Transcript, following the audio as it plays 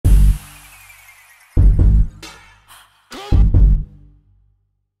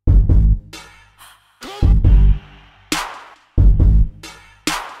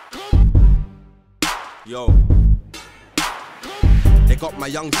Yo. They got my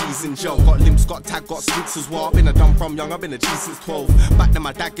young G's in jail. Got limbs, got tag, got sweets as well. I've been a dumb from young, I've been a G since 12. Back then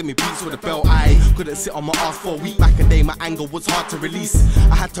my dad gave me beats with a belt. I couldn't sit on my ass for a week. Back in the day my anger was hard to release.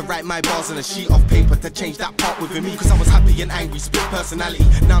 I had to write my bars on a sheet of paper to change that part within me. Cause I was happy and angry, split personality.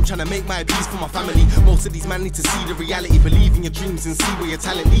 Now I'm trying to make my peace for my family. Most of these man need to see the reality. Believe in your dreams and see where your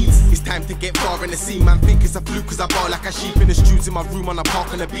talent leads. It's time to get far in the sea. Man think it's a fluke cause I bar like a sheep in the streets in my room on a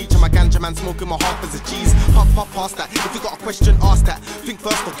park on the beach. And my ganja man smoking my half as a cheese. Pop past that. If you got a question, ask that. Think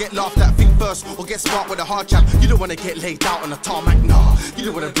first or get laughed at. Think first or get sparked with a hard chat. You don't wanna get laid out on a tarmac, nah. You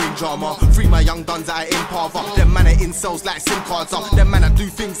don't wanna bring drama. Free my young duns out of Impava. Them man are incels like SIM cards are. Them man are do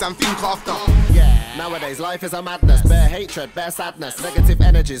things and think after. Yeah. Nowadays life is a madness. Bare hatred, bare sadness. Negative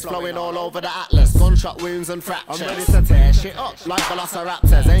energies flowing all over the atlas. Gunshot wounds and fractures. I'm ready to tear shit up like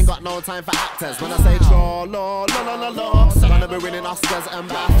velociraptors. Ain't got no time for actors. When I say troll, la la la la la, gonna be winning Oscars and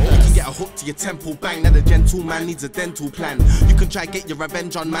BAFTAs. You can get a hook to your temple bang. Now the gentleman needs a dental plan. You can try get your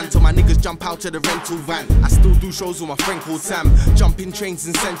revenge on man till my niggas jump out to the rental van. I still do shows with my friend called Sam. Jumping trains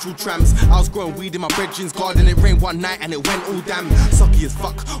in central trams. I was growing weed in my brethren's garden. It rained one night and it went all damn. Sucky as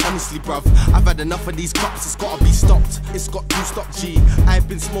fuck, honestly bruv. I've had enough of these crops, it's gotta be stopped. It's got to stop G. I've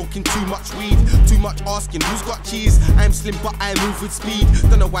been smoking too much weed. Too much asking who's got cheese. I'm slim but I move with speed.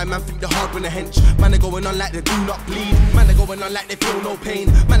 Don't know why man think they're hard when they hench. Man are going on like they do not bleed. Man are going on like they feel no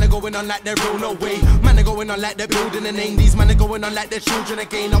pain. Man are going on like they're real no way. Man are going on like they're building a name. These man are going on like they're children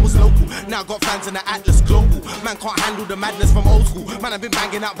again. I was local, now I got fans in the Atlas global. Man can't handle the madness from old school. Man I've been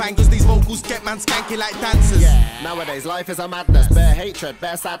banging out bangers. These vocals get man skanky like dancers. Yeah. Nowadays life is a madness. Bare hatred,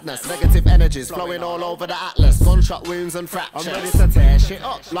 bare sadness. Negative energies flowing all over the atlas. Gunshot wounds and fractures. I'm ready to tear shit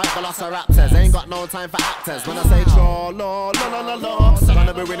up like velociraptors. Ain't got no time for actors. When I say troll, la la la la la,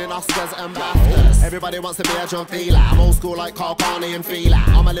 gonna be winning Oscars and BAFTAs. Everybody wants to be a drug dealer. I'm old school like Carl Carney and Fila.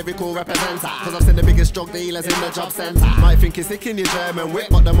 I'm a lyrical representer, cause I've seen the biggest drug dealers in the job centre. Might think you're sick in your German whip,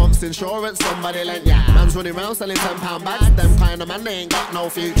 but the month's insurance somebody lent ya. Man's running around selling £10 bags. Them kind of man, they ain't got no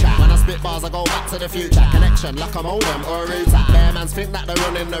future. When I spit bars I go back to the future. Connection like a modem or a router. Bare mans think that they're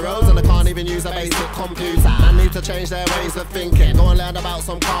running the roads and they can't even use a basic computer. Man need to change their ways of thinking. Go and learn about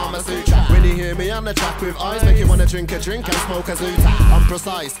some Kama Sutra. When you hear me on the track with eyes, make you wanna drink a drink and smoke a zoota. I'm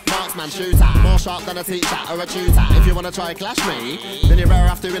precise, marksman shooter, more sharp than a teacher or a tutor. If you wanna try clash me, then you better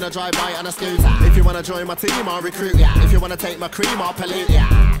have to in a drive-by on a scooter. If you wanna join my team, I'll recruit ya. If you wanna take my cream, I'll pollute ya.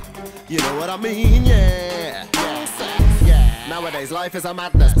 You know what I mean, yeah. Nowadays life is a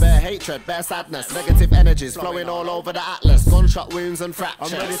madness. Bare hatred, bare sadness. Negative energies flowing all over the atlas. Gunshot wounds and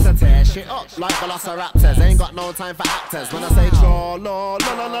fractures. I'm ready to tear shit up like velociraptors. Ain't got no time for actors. When I say troll, la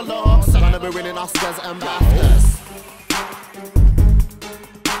la la la la, gonna be winning Oscars and BAFTAs.